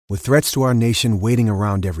With threats to our nation waiting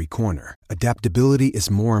around every corner, adaptability is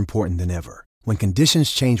more important than ever. When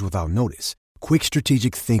conditions change without notice, quick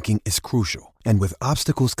strategic thinking is crucial. And with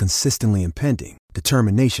obstacles consistently impending,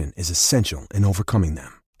 determination is essential in overcoming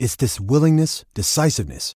them. It's this willingness,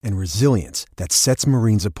 decisiveness, and resilience that sets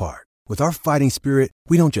Marines apart. With our fighting spirit,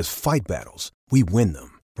 we don't just fight battles, we win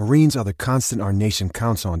them. Marines are the constant our nation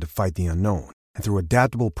counts on to fight the unknown. And through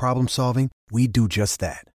adaptable problem solving, we do just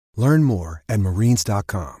that. Learn more at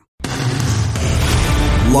marines.com.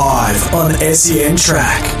 Live on SEN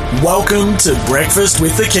Track. Welcome to Breakfast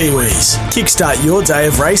with the Kiwis. Kickstart your day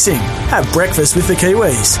of racing. Have breakfast with the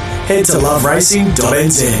Kiwis. Head to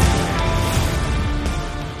loveracing.nz.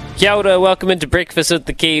 Kia ora, welcome into Breakfast with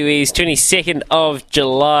the Kiwis, 22nd of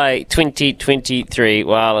July 2023.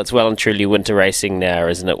 Well, it's well and truly winter racing now,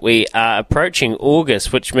 isn't it? We are approaching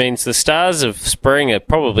August, which means the stars of spring are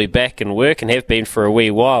probably back in work and have been for a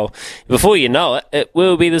wee while. Before you know it, it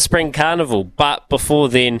will be the Spring Carnival, but before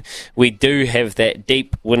then, we do have that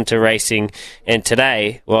deep winter racing. And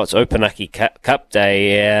today, well, it's Opunaki Cup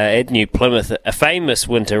Day at New Plymouth, a famous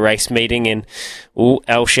winter race meeting, and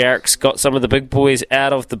Al Sharrock's got some of the big boys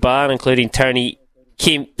out of the barn, including Tony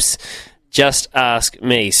Kemp's Just Ask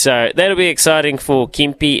Me. So that'll be exciting for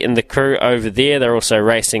Kempy and the crew over there. They're also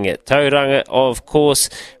racing at Tauranga, of course.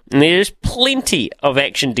 And there's plenty of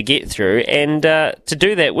action to get through. And to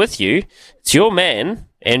do that with you, it's your man,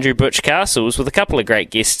 Andrew Butch Castles, with a couple of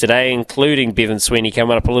great guests today, including Bevan Sweeney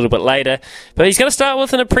coming up a little bit later. But he's going to start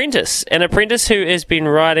with an apprentice who has been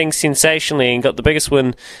riding sensationally and got the biggest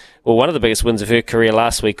win, well, one of the biggest wins of her career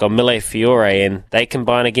last week on Mille Fiore, and they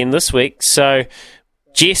combine again this week. So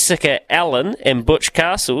Jessica Allen and Butch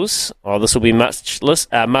Castles, this will be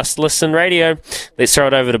must-listen radio. Let's throw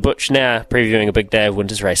it over to Butch now, previewing a big day of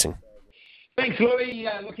winters racing. Thanks, Louis.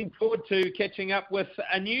 Looking forward to catching up with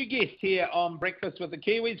a new guest here on Breakfast with the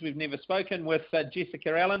Kiwis. We've never spoken with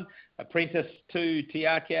Jessica Allen, apprentice to Te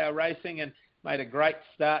Akau Racing, and made a great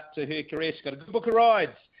start to her career. She's got a good book of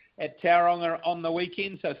rides at Tauranga on the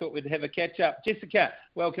weekend, so I thought we'd have a catch-up. Jessica,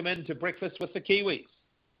 welcome into Breakfast with the Kiwis.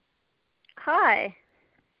 Hi.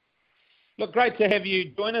 Look, great to have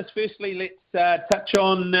you join us. Firstly, let's touch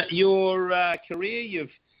on your career.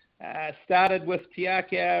 You've started with Te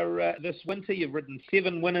Akau this winter. You've ridden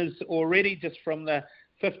 7 winners already just from the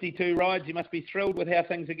 52 rides. You must be thrilled with how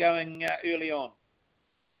things are going early on.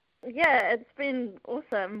 Yeah, it's been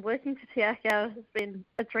awesome. Working for Te Akau has been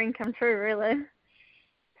a dream come true, really.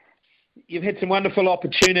 You've had some wonderful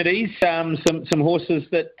opportunities, some horses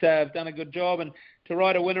that have done a good job, and to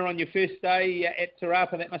ride a winner on your first day at Te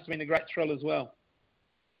Rapa, that must have been a great thrill as well.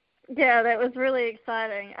 Yeah, that was really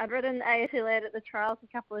exciting. I'd ridden AT Lad at the trials a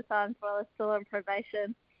couple of times while I was still on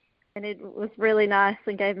probation, and it was really nice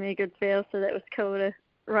and gave me a good feel, so that was cool to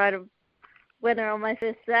ride a winner on my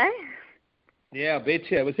first day. Yeah, I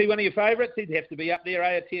bet you. Was he one of your favourites? He'd have to be up there.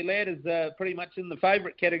 AT Lad is pretty much in the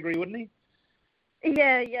favourite category, wouldn't he?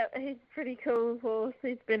 Yeah, he's a pretty cool horse.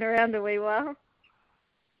 He's been around a wee while.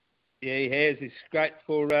 Yeah, he has. He's great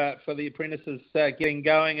for the apprentices getting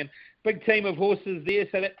going, and big team of horses there,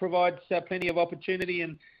 so that provides plenty of opportunity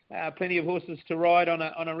and plenty of horses to ride on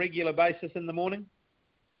a regular basis in the morning.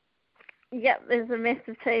 Yep, there's a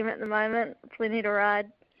massive team at the moment. Plenty to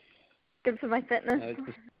ride. Good for my fitness.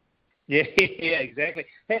 Yeah, exactly.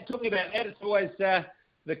 Talking about that, it's always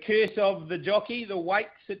the curse of the jockey, the weight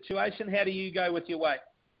situation. How do you go with your weight?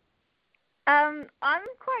 I'm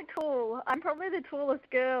quite tall. I'm probably the tallest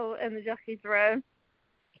girl in the jockey's row.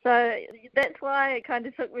 So that's why it kind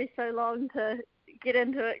of took me so long to get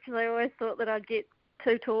into it, because I always thought that I'd get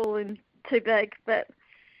too tall and too big. But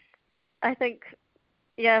I think,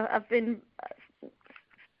 I've been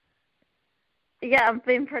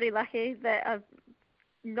pretty lucky that I've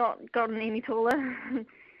not gotten any taller.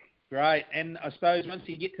 Great, and I suppose once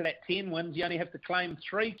you get to that 10 wins, you only have to claim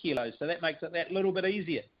 3 kilos, so that makes it that little bit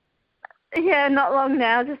easier. Yeah, not long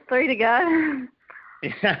now, just 3 to go.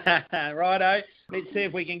 Righto, let's see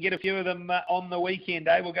if we can get a few of them on the weekend,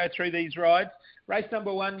 eh? We'll go through these rides. Race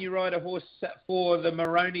number 1, you ride a horse for the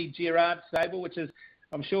Moroni Gerard stable, which is,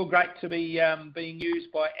 I'm sure, great to be being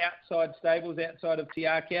used by outside stables, outside of Te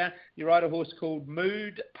Akau. You ride a horse called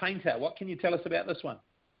Mood Painter. What can you tell us about this one?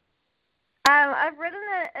 I've ridden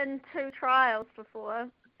it in 2 trials before,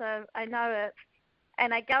 so I know it.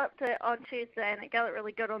 And I galloped it on Tuesday, and it galloped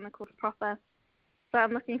really good on the course proper. So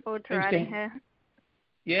I'm looking forward to riding her.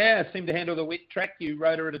 Yeah, seemed to handle the wet track. You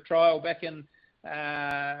rode her at a trial back in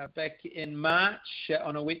March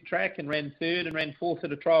on a wet track and ran 3rd and ran 4th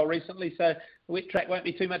at a trial recently. So the wet track won't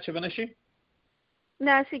be too much of an issue?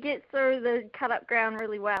 No, she gets through the cut-up ground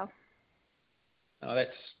really well. Oh,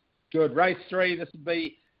 that's good. Race 3, this would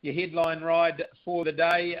be your headline ride for the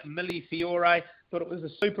day, Millie Fiore. Thought it was a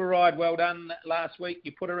super ride. Well done last week.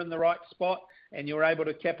 You put her in the right spot and you were able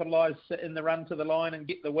to capitalise in the run to the line and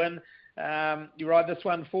get the win. You ride this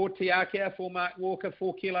one for Tiakea, for Mark Walker,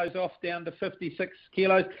 4 kilos off, down to 56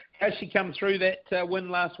 kilos. How's she come through that win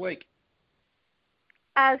last week?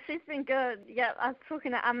 She's been good. Yeah, I was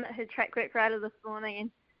talking to her track work rider this morning,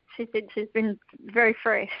 and she said she's been very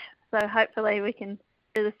fresh. So hopefully we can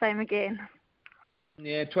do the same again.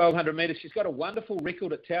 Yeah, 1,200 metres. She's got a wonderful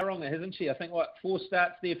record at Tauranga, hasn't she? I think, 4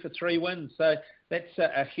 starts there for 3 wins. So that's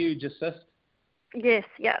a huge assist. Yes,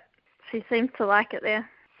 yeah. She seems to like it there.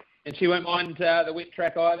 And she won't mind the wet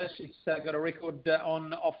track either. She's got a record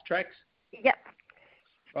on off tracks. Yep.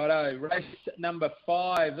 Righto, race number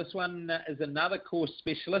 5. This one is another course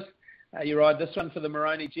specialist. You ride this one for the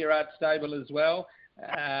Moroni Gerard stable as well.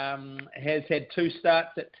 Has had 2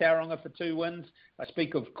 starts at Tauranga for 2 wins. I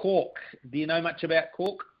speak of Cork. Do you know much about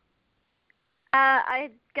Cork?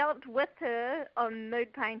 I galloped with her on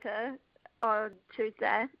Mood Painter on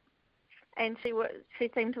Tuesday, and she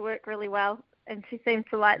seemed to work really well, and she seems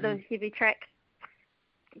to like those heavy tracks.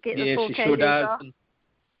 Get the 4 she kgs sure does. off.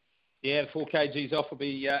 Yeah, 4 kgs off will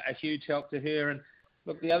be a huge help to her. And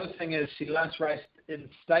look, the other thing is she last raced in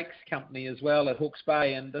Stakes Company as well at Hawke's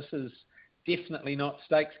Bay, and this is definitely not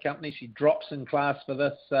Stakes Company. She drops in class for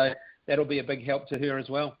this, so that'll be a big help to her as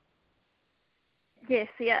well. Yes,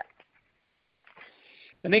 yeah.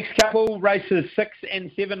 The next couple, races 6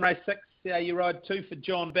 and 7. Race 6, you ride 2 for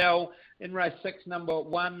John Bell. In race 6, number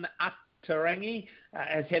 1, Tarangi,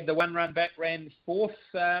 has had the 1 run back, ran 4th.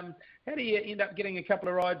 How do you end up getting a couple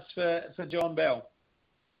of rides for John Bell?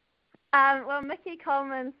 Well, Mickey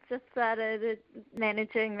Coleman's just started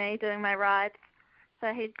managing me, doing my rides.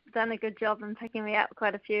 So he's done a good job in picking me up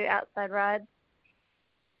quite a few outside rides.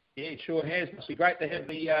 Yeah, it sure has. Must be great to have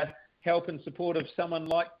the help and support of someone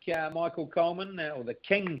like Michael Coleman, or the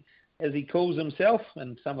King, as he calls himself,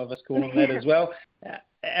 and some of us call him that as well.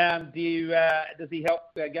 Does he help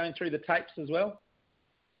going through the tapes as well?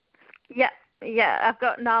 Yeah, I've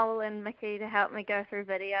got Noel and Mickey to help me go through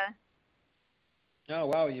video. Oh,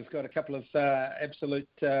 wow, you've got a couple of absolute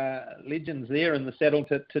legends there in the saddle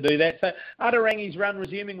to do that. So Atarangi's run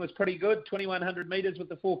resuming was pretty good, 2,100 metres with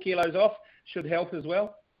the 4 kilos off. Should help as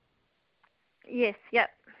well. Yes,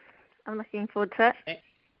 yep. I'm looking forward to it.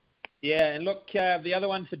 Yeah, and look, the other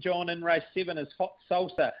one for John in race 7 is Hot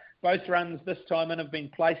Salsa. Both runs this time in have been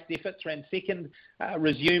placed efforts. Ran second,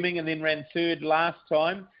 resuming, and then ran third last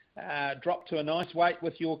time. Dropped to a nice weight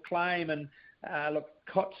with your claim. And look,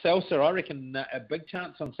 Hot Salsa, I reckon a big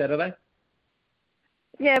chance on Saturday.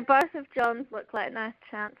 Yeah, both of John's look like nice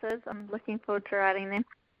chances. I'm looking forward to riding them.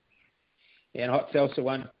 Yeah, and Hot Salsa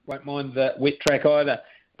won't mind the wet track either.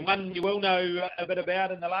 One you will know a bit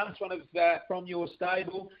about, and the last one is from your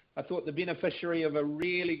stable. I thought the beneficiary of a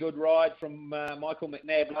really good ride from Michael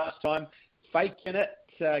McNabb last time. Fake in it,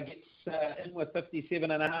 gets in with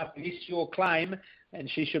 57.5. Yes, your claim, and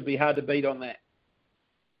she should be hard to beat on that.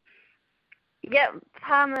 Yep,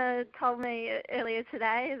 Palmer told me earlier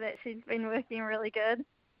today that she's been working really good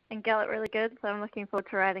and galloped really good, so I'm looking forward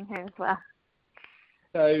to riding her as well.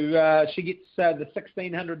 So she gets the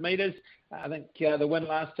 1,600 metres. I think the win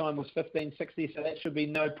last time was 15.60, so that should be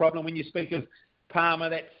no problem. When you speak of Palmer,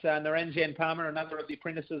 that's Naranjan Palmer, another of the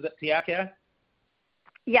apprentices at Tiakea.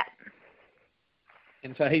 Yeah.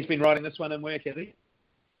 And so he's been riding this one in work, has he?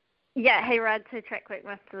 Yeah, he rides her track work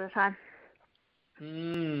most of the time.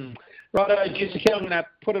 Right, Jessica, I'm going to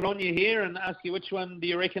put it on you here and ask you which one do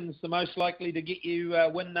you reckon is the most likely to get you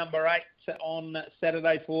win number 8 on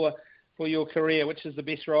Saturday for your career? Which is the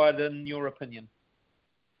best ride in your opinion?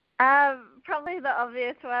 Probably the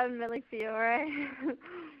obvious one, Millie Fiore.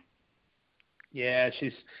 Yeah,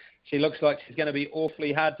 she looks like she's going to be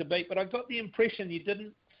awfully hard to beat, but I got the impression you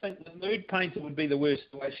didn't think the Mood Painter would be the worst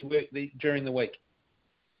the way she worked during the week.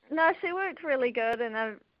 No, she worked really good,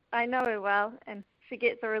 and I know her well, and she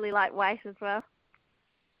gets a really light weight as well.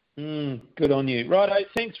 Good on you. Righto,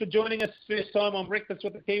 thanks for joining us first time on Breakfast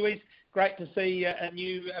with the Kiwis. Great to see a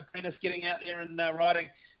new apprentice getting out there and riding.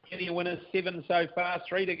 Any winners, 7 so far,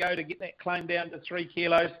 3 to go to get that claim down to 3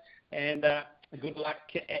 kilos. And good luck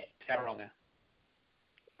at Tauranga.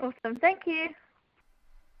 Awesome, thank you.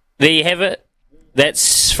 There you have it.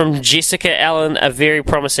 That's from Jessica Allen, a very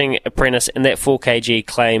promising apprentice, and that 4 kg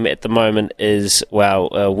claim at the moment is,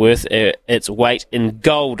 worth its weight in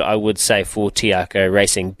gold, I would say, for Tiako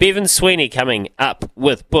Racing. Bevan Sweeney coming up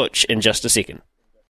with Butch in just a second.